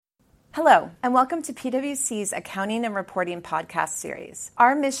Hello, and welcome to PwC's Accounting and Reporting podcast series.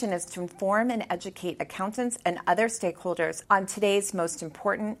 Our mission is to inform and educate accountants and other stakeholders on today's most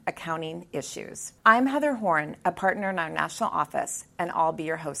important accounting issues. I'm Heather Horn, a partner in our national office, and I'll be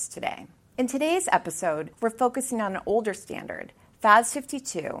your host today. In today's episode, we're focusing on an older standard, FAS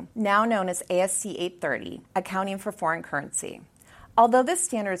 52, now known as ASC 830, Accounting for Foreign Currency. Although this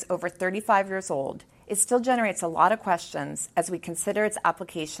standard is over 35 years old, it still generates a lot of questions as we consider its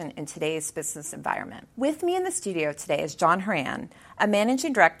application in today's business environment. With me in the studio today is John Horan, a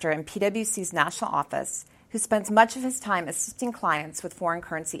managing director in PwC's national office, who spends much of his time assisting clients with foreign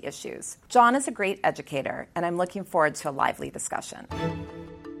currency issues. John is a great educator, and I'm looking forward to a lively discussion.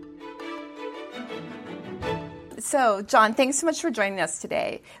 So, John, thanks so much for joining us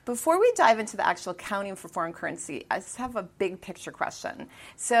today. Before we dive into the actual accounting for foreign currency, I just have a big picture question.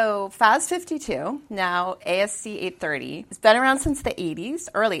 So, FAS 52, now ASC 830, it's been around since the 80s,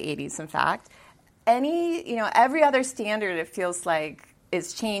 early 80s, in fact. Every other standard, it feels like,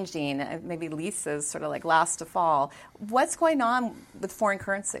 is changing. Maybe leases sort of like last to fall. What's going on with foreign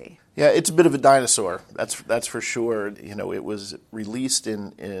currency? Yeah, it's a bit of a dinosaur. That's for sure. It was released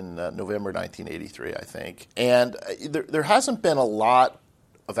in November 1983, I think, and there hasn't been a lot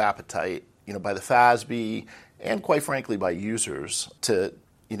of appetite, by the FASB and quite frankly by users to,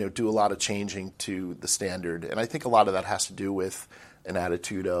 do a lot of changing to the standard. And I think a lot of that has to do with an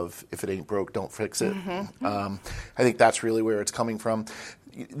attitude of if it ain't broke, don't fix it. Mm-hmm. I think that's really where it's coming from.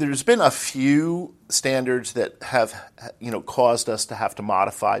 There's been a few standards that have, caused us to have to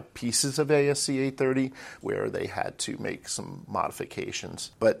modify pieces of ASC 830 where they had to make some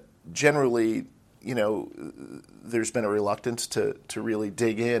modifications. But generally, there's been a reluctance to really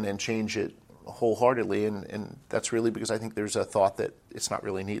dig in and change it wholeheartedly, and that's really because I think there's a thought that it's not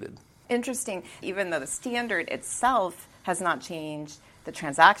really needed. Interesting. Even though the standard itself has not changed, the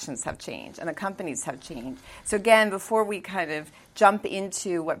transactions have changed and the companies have changed. So again, before we kind of jump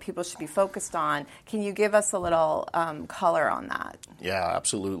into what people should be focused on, can you give us a little color on that? Yeah,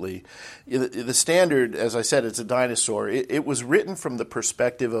 absolutely. The standard, as I said, it's a dinosaur. It was written from the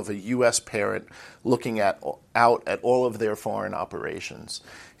perspective of a U.S. parent looking out at all of their foreign operations.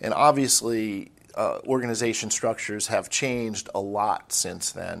 And obviously, organization structures have changed a lot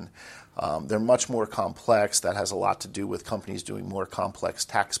since then. They're much more complex. That has a lot to do with companies doing more complex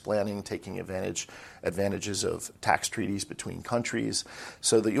tax planning, taking advantages of tax treaties between countries.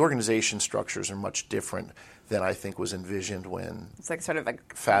 So the organization structures are much different than I think was envisioned when it's like sort of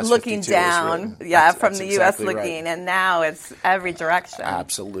like FAS looking down, from the U.S. exactly looking, right. And now it's every direction.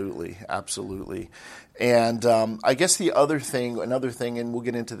 Absolutely. And I guess another thing, and we'll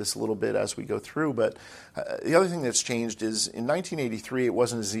get into this a little bit as we go through, but the other thing that's changed is in 1983, it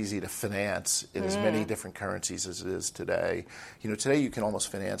wasn't as easy to finance in as many different currencies as it is today. Today you can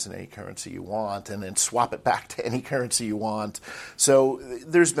almost finance in any currency you want and then swap it back to any currency you want. So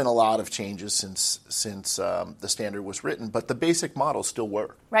there's been a lot of changes since the standard was written, but the basic models still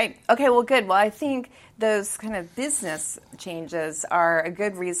work. Right. Okay, well, good. Well, I think those kind of business changes are a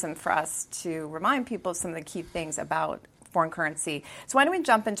good reason for us to remind people of some of the key things about foreign currency. So why don't we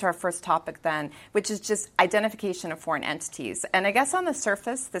jump into our first topic then, which is just identification of foreign entities. And I guess on the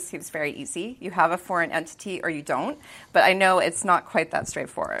surface, this seems very easy. You have a foreign entity or you don't, but I know it's not quite that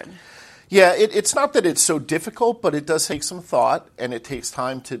straightforward. Yeah, it's not that it's so difficult, but it does take some thought and it takes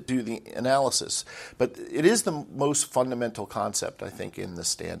time to do the analysis. But it is the most fundamental concept, I think, in the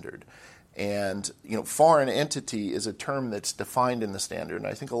standard. And, foreign entity is a term that's defined in the standard. And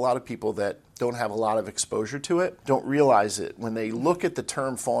I think a lot of people that don't have a lot of exposure to it don't realize it. When they look at the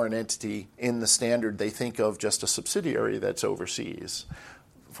term foreign entity in the standard, they think of just a subsidiary that's overseas.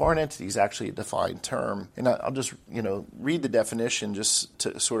 Foreign entity is actually a defined term. And I'll just, read the definition just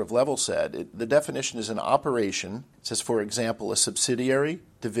to sort of level set. The definition is an operation. It says, for example, a subsidiary,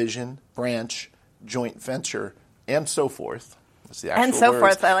 division, branch, joint venture, and so forth. That's the actual and so words.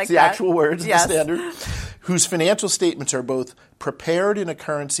 Forth, I like the that. Actual words Yes. of the standard, whose financial statements are both prepared in a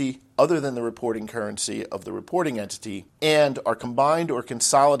currency other than the reporting currency of the reporting entity and are combined or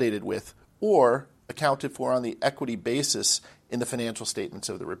consolidated with or accounted for on the equity basis in the financial statements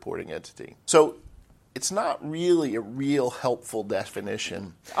of the reporting entity. So it's not really a real helpful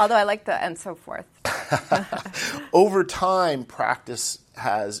definition. Although I like the and so forth. Over time, practice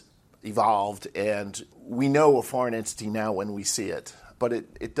has evolved, and we know a foreign entity now when we see it. But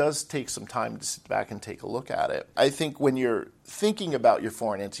it does take some time to sit back and take a look at it. I think when you're thinking about your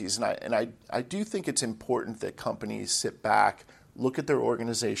foreign entities, and I do think it's important that companies sit back, look at their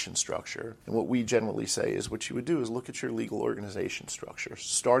organization structure. And what we generally say is what you would do is look at your legal organization structure.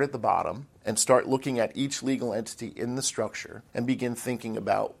 Start at the bottom and start looking at each legal entity in the structure and begin thinking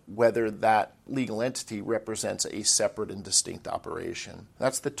about whether that legal entity represents a separate and distinct operation.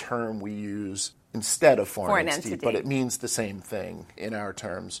 That's the term we use instead of foreign entity, but it means the same thing in our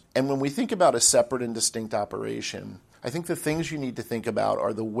terms. And when we think about a separate and distinct operation, I think the things you need to think about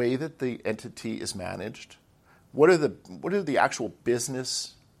are the way that the entity is managed. What are the actual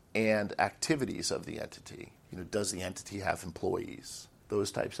business and activities of the entity? Does the entity have employees?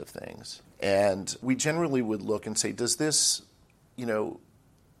 Those types of things. And we generally would look and say, does this,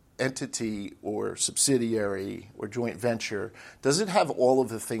 entity or subsidiary or joint venture, does it have all of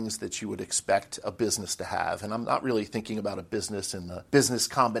the things that you would expect a business to have? And I'm not really thinking about a business in the business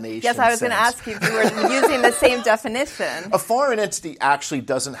combination Yes, I was going to ask you if you were using the same definition. A foreign entity actually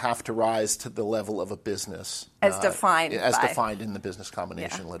doesn't have to rise to the level of a business. As defined in the business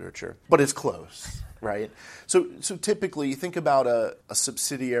combination literature. But it's close. Right? So typically you think about a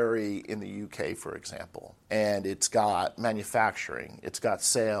subsidiary in the UK, for example, and it's got manufacturing, it's got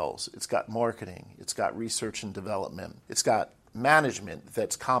sales, it's got marketing, it's got research and development, it's got management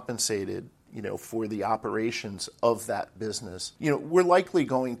that's compensated, for the operations of that business. We're likely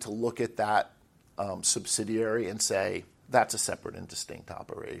going to look at that subsidiary and say that's a separate and distinct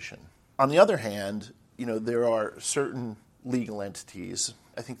operation. On the other hand, there are certain legal entities.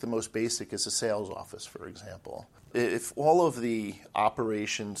 I think the most basic is a sales office, for example. If all of the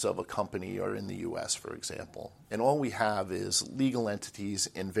operations of a company are in the U.S., for example, and all we have is legal entities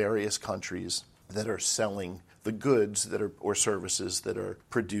in various countries that are selling the goods or services that are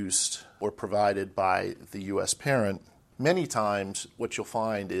produced or provided by the U.S. parent, many times what you'll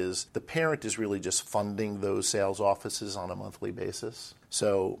find is the parent is really just funding those sales offices on a monthly basis.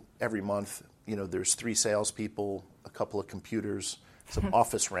 So every month, there's 3 salespeople, a couple of computers, some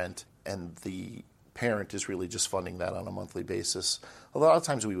office rent, and the parent is really just funding that on a monthly basis. A lot of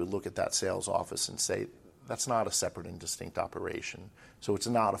times we would look at that sales office and say, that's not a separate and distinct operation, so it's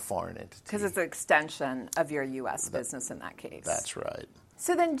not a foreign entity. Because it's an extension of your U.S. business in that case. That's right.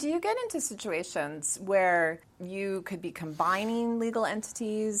 So then do you get into situations where you could be combining legal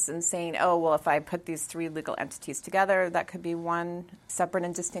entities and saying, oh, well, if I put these 3 legal entities together, that could be one separate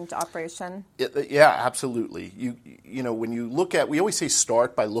and distinct operation? Yeah, absolutely. When you look at, we always say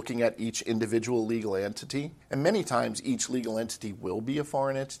start by looking at each individual legal entity. And many times each legal entity will be a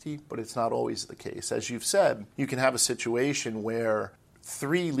foreign entity, but it's not always the case. As you've said, you can have a situation where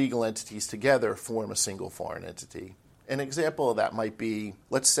 3 legal entities together form a single foreign entity. An example of that might be,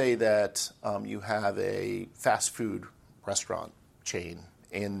 let's say that you have a fast food restaurant chain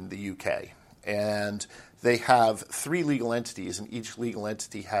in the UK, and they have 3 legal entities, and each legal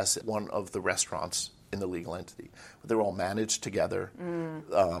entity has one of the restaurants in the legal entity. They're all managed together.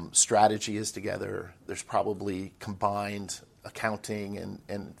 Strategy is together. There's probably combined accounting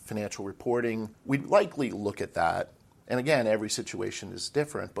and financial reporting. We'd likely look at that, and again, every situation is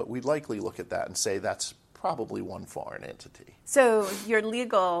different, but we'd likely look at that and say that's probably one foreign entity. So your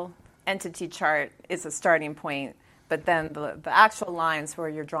legal entity chart is a starting point, but then the actual lines where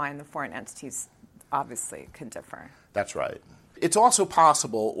you're drawing the foreign entities obviously could differ. That's right. It's also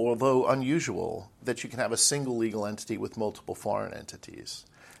possible, although unusual, that you can have a single legal entity with multiple foreign entities.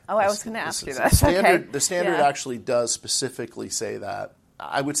 Oh, I was going to ask you that. The standard actually does specifically say that.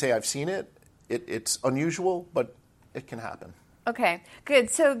 I would say I've seen it. It's unusual, but it can happen. Okay, good.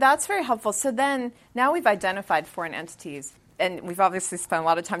 So that's very helpful. So then now we've identified foreign entities, and we've obviously spent a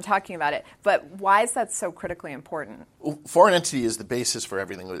lot of time talking about it, but why is that so critically important? Well, foreign entity is the basis for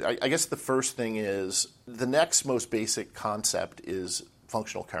everything. I guess the first thing is the next most basic concept is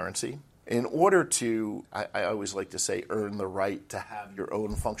functional currency. In order to, I always like to say, earn the right to have your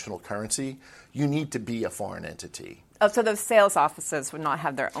own functional currency, you need to be a foreign entity. Oh, so those sales offices would not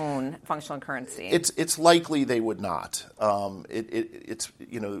have their own functional currency? It's likely they would not.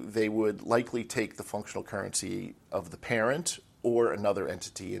 They would likely take the functional currency of the parent or another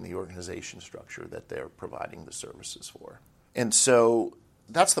entity in the organization structure that they're providing the services for. And so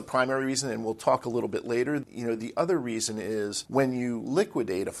that's the primary reason, and we'll talk a little bit later. The other reason is when you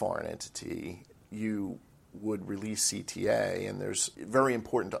liquidate a foreign entity, you would release CTA, and there's very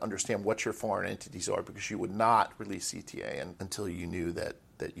important to understand what your foreign entities are, because you would not release CTA until you knew that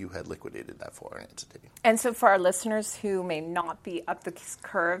you had liquidated that foreign entity. And so for our listeners who may not be up the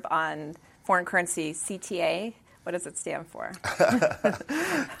curve on foreign currency, CTA, what does it stand for?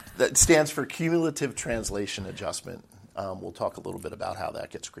 That stands for Cumulative Translation Adjustment. we'll talk a little bit about how that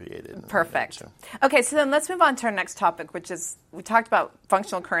gets created. Perfect. Okay, so then let's move on to our next topic, which is, we talked about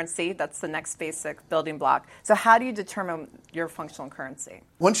functional currency. That's the next basic building block. So how do you determine your functional currency?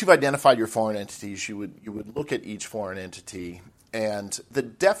 Once you've identified your foreign entities, you would look at each foreign entity. And the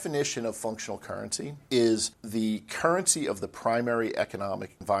definition of functional currency is the currency of the primary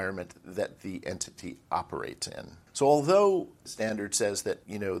economic environment that the entity operates in. So although the standard says that,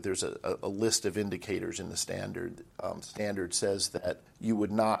 there's a list of indicators in the standard, standard says that you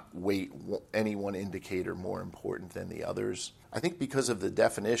would not weight any one indicator more important than the others. I think because of the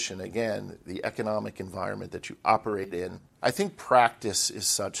definition, again, the economic environment that you operate in, I think practice is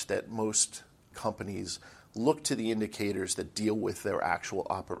such that most companies look to the indicators that deal with their actual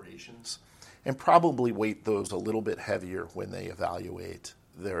operations and probably weight those a little bit heavier when they evaluate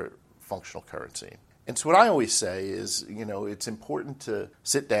their functional currency. And so what I always say is, it's important to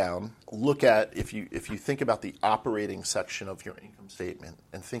sit down, look at, if you think about the operating section of your income statement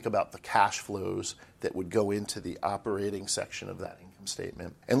and think about the cash flows that would go into the operating section of that income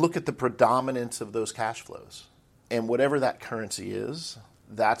statement, and look at the predominance of those cash flows. And whatever that currency is,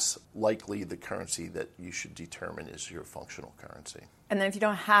 that's likely the currency that you should determine is your functional currency. And then if you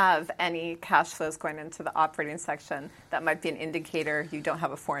don't have any cash flows going into the operating section, that might be an indicator you don't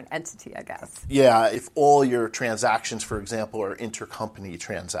have a foreign entity, I guess. Yeah, if all your transactions, for example, are intercompany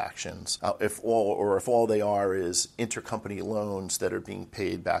transactions, if all they are is intercompany loans that are being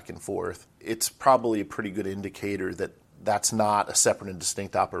paid back and forth, it's probably a pretty good indicator that that's not a separate and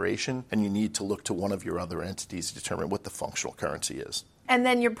distinct operation, and you need to look to one of your other entities to determine what the functional currency is. And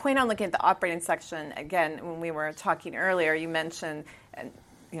then your point on looking at the operating section, again, when we were talking earlier, you mentioned,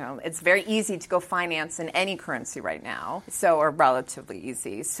 it's very easy to go finance in any currency right now, or relatively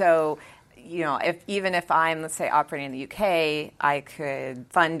easy. So, if I'm, let's say, operating in the UK, I could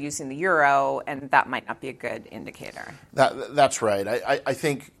fund using the euro, and that might not be a good indicator. That's right. I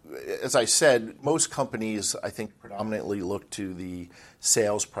think, as I said, most companies, I think, predominantly look to the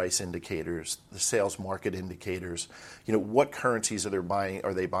sales price indicators, the sales market indicators. What currencies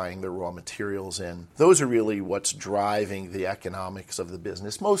are they buying their raw materials in? Those are really what's driving the economics of the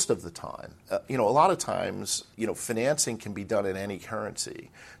business most of the time. A lot of times, financing can be done in any currency.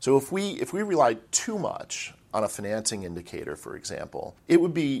 So if we relied too much on a financing indicator, for example, it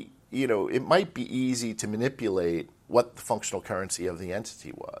would be, it might be easy to manipulate what the functional currency of the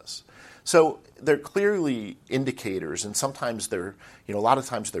entity was. So they're clearly indicators, and sometimes they're, a lot of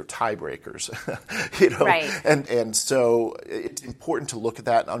times they're tiebreakers, Right. And so it's important to look at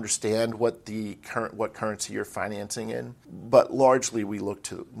that and understand what currency you're financing in. But largely we look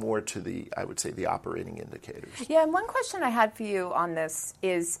more to the operating indicators. Yeah, and one question I had for you on this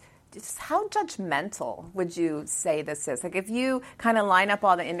is, just how judgmental would you say this is? Like, if you kind of line up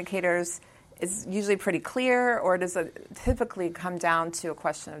all the indicators, is usually pretty clear, or does it typically come down to a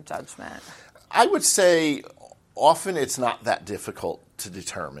question of judgment? I would say often it's not that difficult to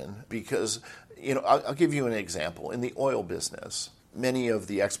determine because, I'll give you an example. In the oil business, many of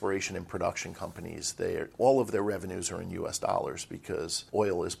the exploration and production companies, all of their revenues are in U.S. dollars because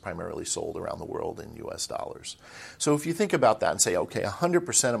oil is primarily sold around the world in U.S. dollars. So if you think about that and say, okay,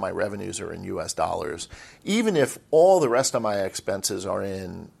 100% of my revenues are in U.S. dollars, even if all the rest of my expenses are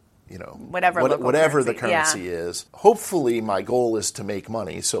in whatever the currency is. Hopefully, my goal is to make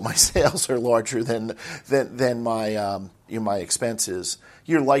money, so my sales are larger than my expenses.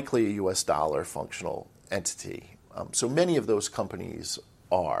 You're likely a U.S. dollar functional entity. So many of those companies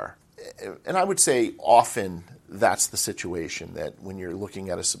are. And I would say often that's the situation, that when you're looking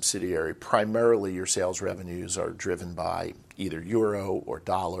at a subsidiary, primarily your sales revenues are driven by either euro or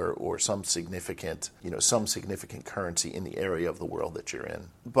dollar or some significant currency in the area of the world that you're in.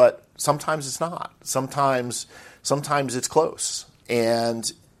 But sometimes it's not. Sometimes it's close.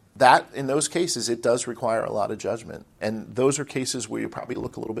 And that, in those cases, it does require a lot of judgment. And those are cases where you probably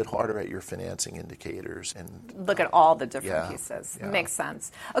look a little bit harder at your financing indicators. And look at all the different pieces. Yeah. Makes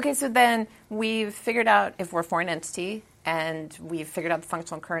sense. Okay, so then we've figured out if we're a foreign entity, and we've figured out the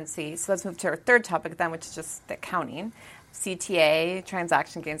functional currency. So let's move to our third topic then, which is just the accounting. CTA,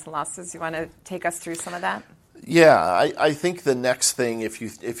 transaction gains and losses. You want to take us through some of that? Yeah, I think the next thing, if you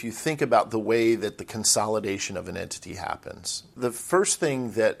think about the way that the consolidation of an entity happens, the first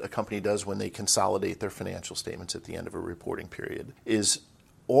thing that a company does when they consolidate their financial statements at the end of a reporting period is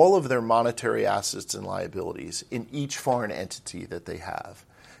all of their monetary assets and liabilities in each foreign entity that they have,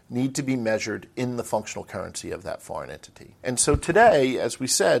 need to be measured in the functional currency of that foreign entity. And so today, as we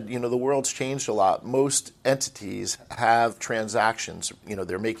said, the world's changed a lot. Most entities have transactions.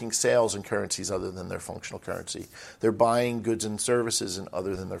 They're making sales in currencies other than their functional currency. They're buying goods and services in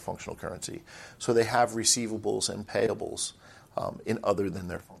other than their functional currency. So they have receivables and payables in other than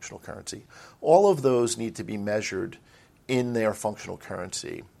their functional currency. All of those need to be measured in their functional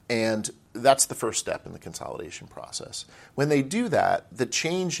currency. And that's the first step in the consolidation process. When they do that, the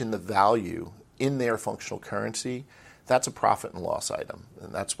change in the value in their functional currency, that's a profit and loss item.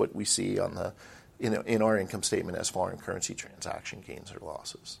 And that's what we see on in our income statement as foreign currency transaction gains or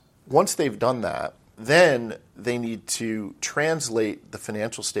losses. Once they've done that, then they need to translate the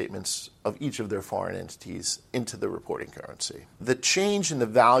financial statements of each of their foreign entities into the reporting currency. The change in the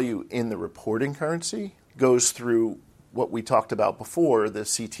value in the reporting currency goes through what we talked about before, the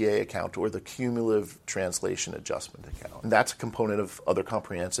CTA account, or the cumulative translation adjustment account. And that's a component of other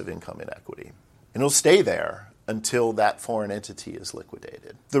comprehensive income in equity. And it'll stay there until that foreign entity is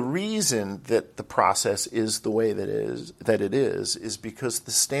liquidated. The reason that the process is the way that it is because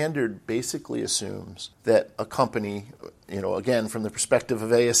the standard basically assumes that a company, again, from the perspective of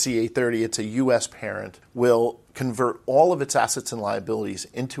ASC 830, it's a U.S. parent, will convert all of its assets and liabilities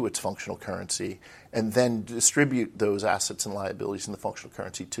into its functional currency and then distribute those assets and liabilities in the functional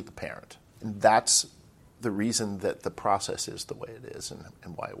currency to the parent. And that's the reason that the process is the way it is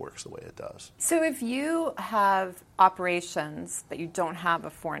and why it works the way it does. So if you have operations that you don't have a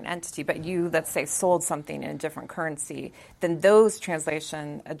foreign entity, but you, let's say, sold something in a different currency, then those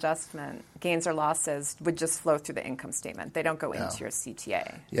translation adjustment gains or losses would just flow through the income statement. They don't go into your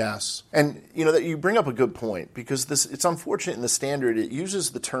CTA. Yes. And that you bring up a good point, because it's unfortunate in the standard it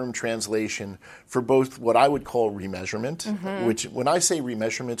uses the term translation for both what I would call remeasurement, which when I say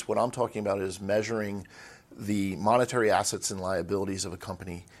remeasurement, what I'm talking about is measuring the monetary assets and liabilities of a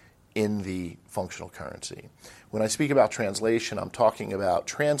company in the functional currency. When I speak about translation, I'm talking about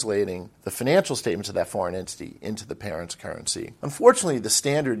translating the financial statements of that foreign entity into the parent's currency. Unfortunately, the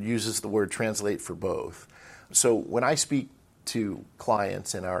standard uses the word translate for both. So when I speak to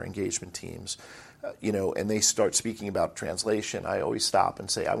clients in our engagement teams, and they start speaking about translation, I always stop and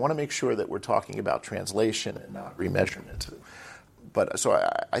say, I want to make sure that we're talking about translation and not remeasurement. But so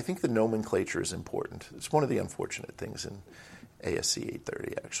I think the nomenclature is important. It's one of the unfortunate things in ASC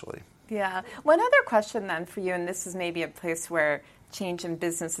 830, actually. Yeah. One other question then for you, and this is maybe a place where change in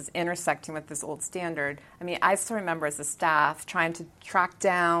business is intersecting with this old standard. I mean, I still remember as a staff trying to track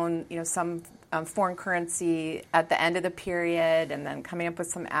down, some foreign currency at the end of the period and then coming up with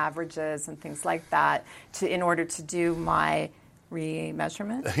some averages and things like that in order to do my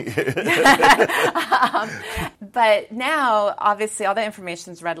remeasurement. But now, obviously, all the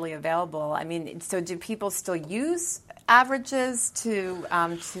information is readily available. I mean, so do people still use averages to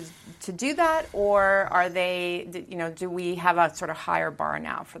do that, or are they, do we have a sort of higher bar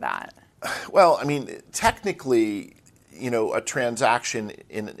now for that? Well, I mean, technically, a transaction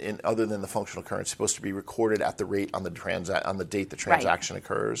in other than the functional currency is supposed to be recorded at the rate on the date the transaction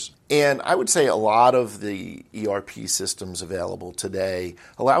occurs. And I would say a lot of the ERP systems available today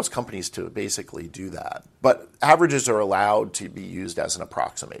allows companies to basically do that. But averages are allowed to be used as an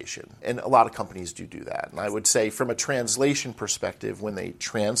approximation. And a lot of companies do that. And I would say from a translation perspective, when they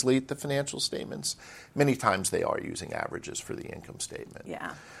translate the financial statements, many times they are using averages for the income statement.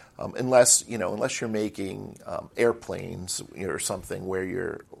 Yeah. Unless you're making airplanes or something where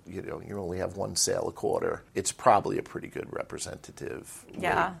you only have one sale a quarter, it's probably a pretty good representative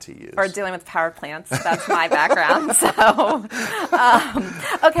way to use. Or dealing with power plants. That's my background. So,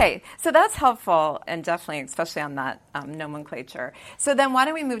 okay, so that's helpful, and definitely, especially on that nomenclature. So then, why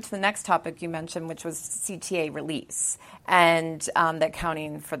don't we move to the next topic you mentioned, which was CTA release and the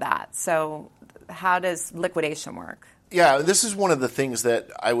accounting for that. So, how does liquidation work? Yeah, this is one of the things that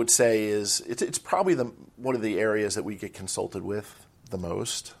I would say is it's probably one of the areas that we get consulted with the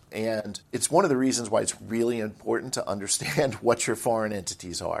most. And it's one of the reasons why it's really important to understand what your foreign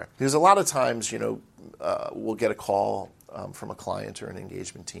entities are. Because a lot of times, we'll get a call from a client or an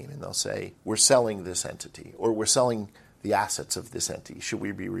engagement team, and they'll say, we're selling this entity, or we're selling the assets of this entity. Should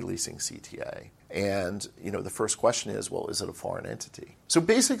we be releasing CTA? And, the first question is, well, is it a foreign entity? So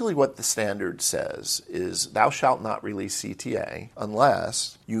basically what the standard says is thou shalt not release CTA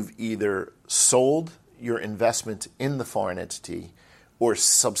unless you've either sold your investment in the foreign entity or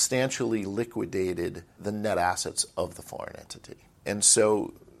substantially liquidated the net assets of the foreign entity. And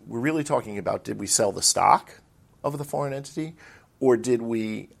so we're really talking about, did we sell the stock of the foreign entity, or did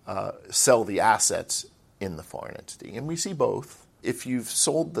we sell the assets in the foreign entity? And we see both. If you've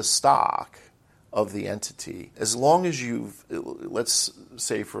sold the stock, of the entity, as long as let's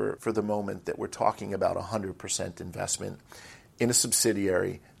say for the moment that we're talking about 100% investment in a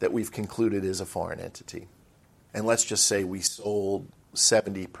subsidiary that we've concluded is a foreign entity. And let's just say we sold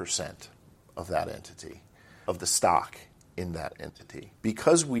 70% of that entity, of the stock in that entity.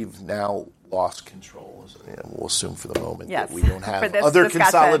 Because we've now lost control, we'll assume for the moment that we don't have other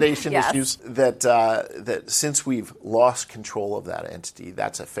consolidation issues, that since we've lost control of that entity,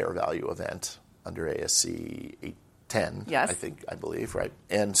 that's a fair value event under ASC 810, I believe, right?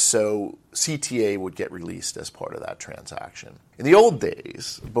 And so CTA would get released as part of that transaction. In the old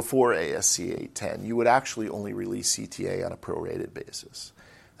days, before ASC 810, you would actually only release CTA on a prorated basis.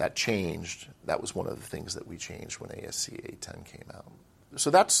 That changed. That was one of the things that we changed when ASC 810 came out. So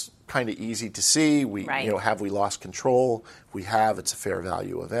that's kind of easy to see. Have we lost control? If we have, it's a fair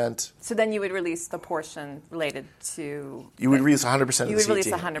value event. So then you would release the portion related to... You would release 100% of the CTA. You would release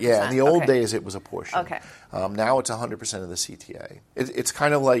 100%. Yeah, in the old days it was a portion. Okay. Now it's 100% of the CTA. It's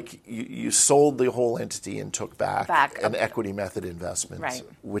kind of like you sold the whole entity and took back an equity method investment,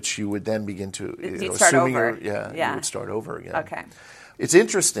 which you would then begin to... You'd start over. You would start over again. Okay. It's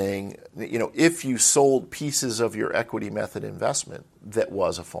interesting, if you sold pieces of your equity method investment that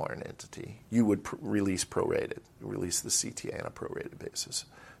was a foreign entity, you would release prorated, release the CTA on a prorated basis.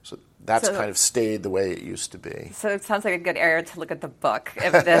 So that's kind of stayed the way it used to be. So it sounds like a good area to look at the book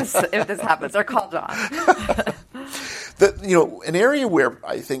if this happens, or call John. An area where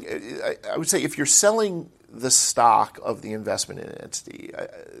I think I would say if you're selling the stock of the investment in an entity,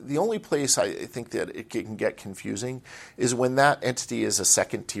 the only place I think that it can get confusing is when that entity is a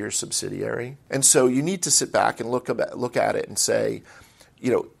second-tier subsidiary. And so you need to sit back and look at it and say,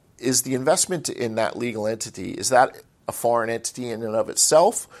 is the investment in that legal entity, is that a foreign entity in and of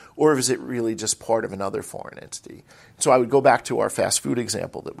itself, or is it really just part of another foreign entity? So I would go back to our fast food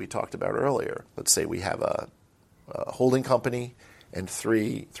example that we talked about earlier. Let's say we have a holding company and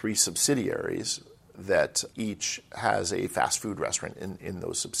three subsidiaries that each has a fast food restaurant in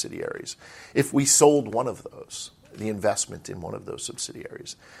those subsidiaries. If we sold one of those, the investment in one of those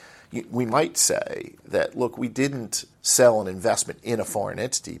subsidiaries, we might say that, look, we didn't sell an investment in a foreign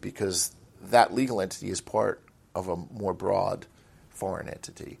entity because that legal entity is part of a more broad foreign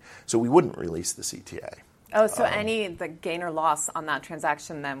entity. So we wouldn't release the CTA. Oh, so the gain or loss on that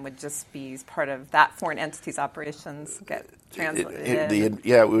transaction then would just be part of that foreign entity's operations get translated?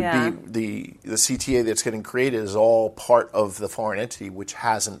 It would be the CTA that's getting created is all part of the foreign entity which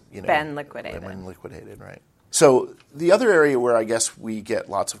hasn't been liquidated. Right. So the other area where I guess we get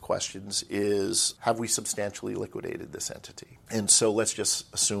lots of questions is, have we substantially liquidated this entity? And so let's just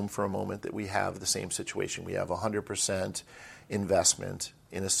assume for a moment that we have the same situation. We have 100% investment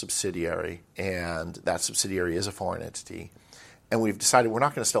in a subsidiary, and that subsidiary is a foreign entity. And we've decided we're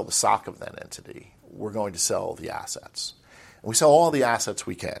not going to sell the stock of that entity. We're going to sell the assets. And we sell all the assets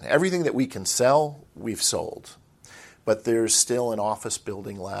we can. Everything that we can sell, we've sold. But there's still an office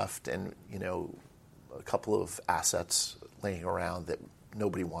building left and, a couple of assets laying around that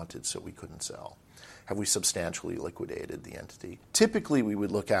nobody wanted, so we couldn't sell. Have we substantially liquidated the entity? Typically, we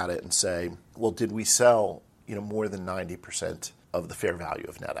would look at it and say, well, did we sell, more than 90% of the fair value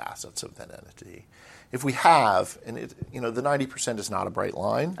of net assets of that entity? If we have, and the 90% is not a bright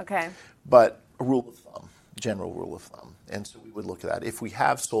line, but a rule of thumb, general rule of thumb. And so we would look at that. If we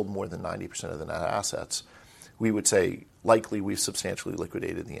have sold more than 90% of the net assets, we would say likely we've substantially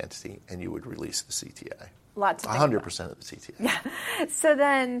liquidated the entity, and you would release the CTA. 100% of the CTA. Yeah. So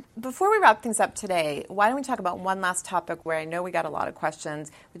then, before we wrap things up today, why don't we talk about one last topic where I know we got a lot of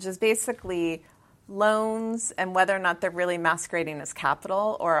questions, which is basically loans and whether or not they're really masquerading as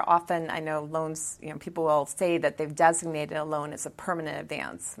capital, or often I know loans, people will say that they've designated a loan as a permanent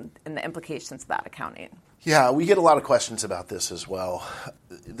advance and the implications of that accounting. Yeah, we get a lot of questions about this as well.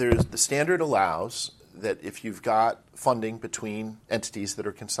 The standard allows that if you've got funding between entities that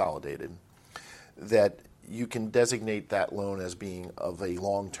are consolidated, that you can designate that loan as being of a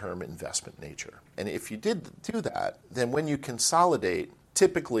long-term investment nature. And if you did do that, then when you consolidate,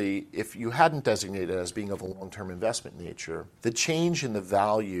 typically, if you hadn't designated it as being of a long-term investment nature, the change in the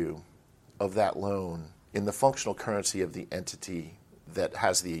value of that loan in the functional currency of the entity that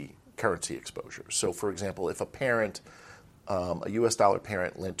has the currency exposure. So, for example, if a parent, a U.S. dollar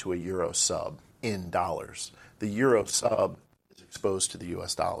parent lent to a euro sub in dollars, the euro sub is exposed to the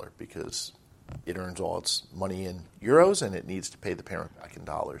U.S. dollar because it earns all its money in euros and it needs to pay the parent back in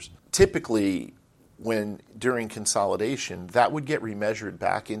dollars. Typically, during consolidation, that would get remeasured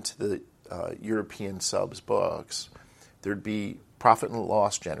back into the European subs books. There'd be profit and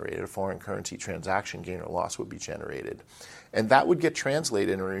loss generated, a foreign currency transaction gain or loss would be generated. And that would get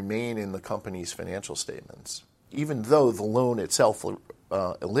translated and remain in the company's financial statements. Even though the loan itself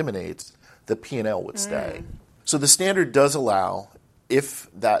eliminates, the P&L would stay. So the standard does allow, if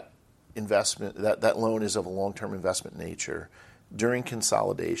that investment, that loan is of a long-term investment nature, during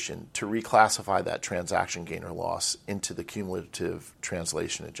consolidation, to reclassify that transaction gain or loss into the cumulative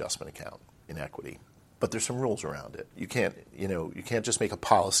translation adjustment account in equity. But there's some rules around it. You can't just make a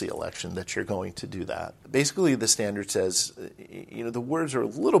policy election that you're going to do that. Basically, the standard says, the words are a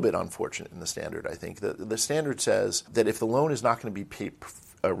little bit unfortunate in the standard, I think. The standard says that if the loan is not going to be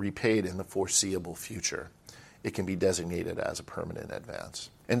repaid in the foreseeable future, it can be designated as a permanent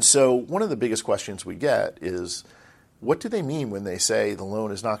advance. And so one of the biggest questions we get is, what do they mean when they say the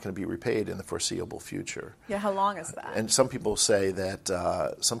loan is not going to be repaid in the foreseeable future? Yeah, how long is that? And some people say that,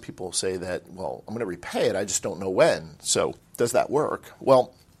 well, I'm going to repay it, I just don't know when. So does that work?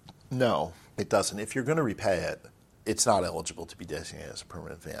 Well, no, it doesn't. If you're going to repay it, it's not eligible to be designated as a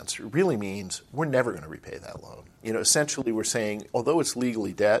permanent advance. It really means we're never going to repay that loan. Essentially we're saying, although it's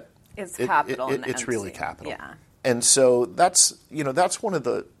legally debt, it's capital. It's really capital. Yeah. And so that's one of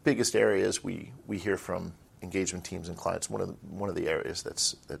the biggest areas we hear from engagement teams and clients, one of the areas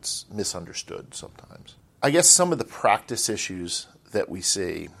that's misunderstood sometimes. I guess some of the practice issues that we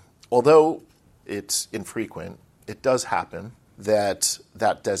see, although it's infrequent, it does happen that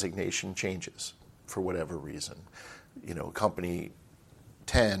designation changes for whatever reason. A company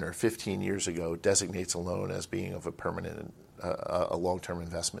 10 or 15 years ago designates a loan as being of a permanent, a long-term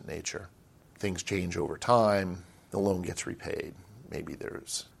investment nature. Things change over time. The loan gets repaid. Maybe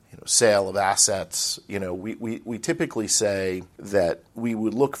there's sale of assets. We typically say that we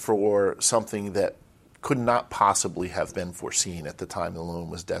would look for something that could not possibly have been foreseen at the time the loan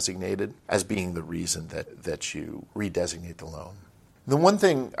was designated as being the reason that you redesignate the loan. The one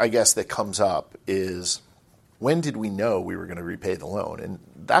thing, I guess, that comes up is, when did we know we were going to repay the loan? And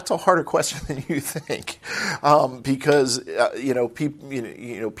that's a harder question than you think, because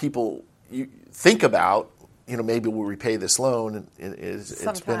people think about, maybe we'll repay this loan.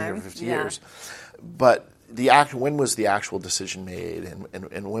 It's been here for 50 years. But when was the actual decision made,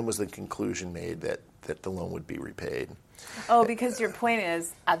 and when was the conclusion made that the loan would be repaid? Oh, because your point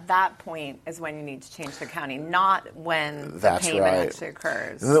is, at that point is when you need to change the accounting, not when the payment actually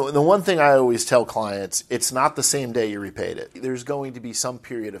occurs. The one thing I always tell clients, it's not the same day you repaid it. There's going to be some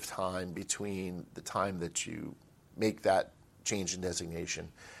period of time between the time that you make that change in designation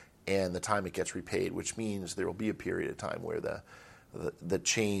and the time it gets repaid, which means there will be a period of time where the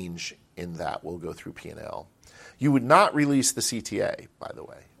change in that will go through P&L. You would not release the CTA, by the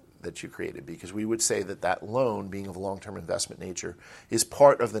way, that you created, because we would say that loan, being of a long-term investment nature, is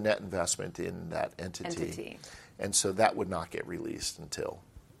part of the net investment in that entity. And so that would not get released until...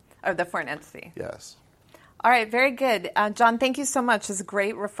 Or the foreign entity. Yes. All right, very good. John, thank you so much. It's a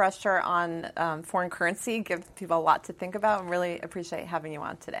great refresher on foreign currency. Gives people a lot to think about, and really appreciate having you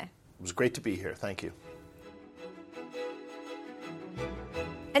on today. It was great to be here. Thank you.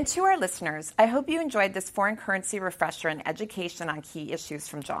 And to our listeners, I hope you enjoyed this foreign currency refresher and education on key issues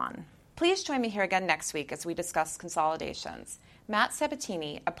from John. Please join me here again next week as we discuss consolidations. Matt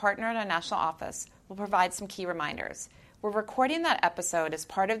Sabatini, a partner at our national office, will provide some key reminders. We're recording that episode as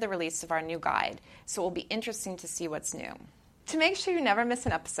part of the release of our new guide, so it will be interesting to see what's new. To make sure you never miss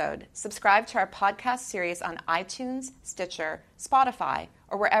an episode, subscribe to our podcast series on iTunes, Stitcher, Spotify,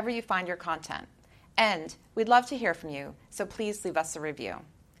 or wherever you find your content. And we'd love to hear from you, so please leave us a review.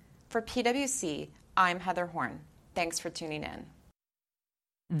 For PwC, I'm Heather Horn. Thanks for tuning in.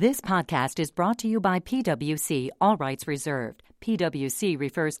 This podcast is brought to you by PwC, all rights reserved. PwC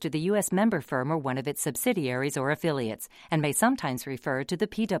refers to the U.S. member firm or one of its subsidiaries or affiliates, and may sometimes refer to the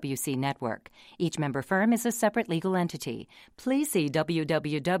PwC network. Each member firm is a separate legal entity. Please see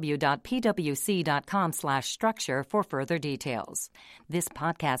www.pwc.com/structure for further details. This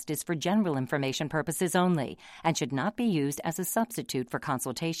podcast is for general information purposes only and should not be used as a substitute for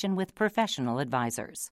consultation with professional advisors.